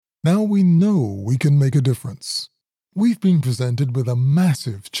Now we know we can make a difference. We've been presented with a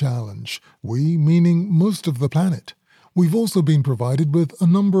massive challenge, we meaning most of the planet. We've also been provided with a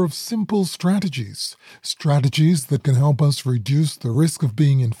number of simple strategies that can help us reduce the risk of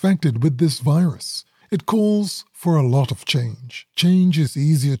being infected with this virus. It calls for a lot of change. Change is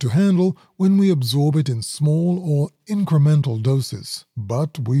easier to handle when we absorb it in small or incremental doses.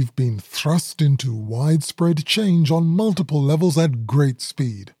 But we've been thrust into widespread change on multiple levels at great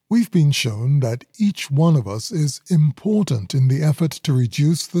speed. We've been shown that each one of us is important in the effort to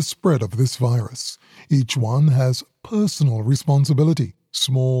reduce the spread of this virus. Each one has personal responsibility.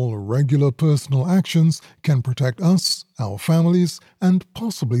 Small, regular personal actions can protect us, our families, and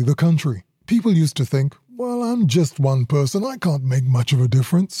possibly the country. People used to think, well, I'm just one person, I can't make much of a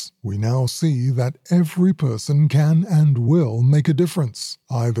difference. We now see that every person can and will make a difference,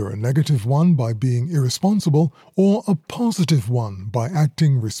 either a negative one by being irresponsible or a positive one by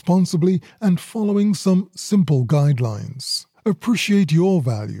acting responsibly and following some simple guidelines. Appreciate your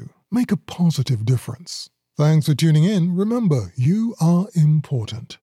value. Make a positive difference. Thanks for tuning in. Remember, you are important.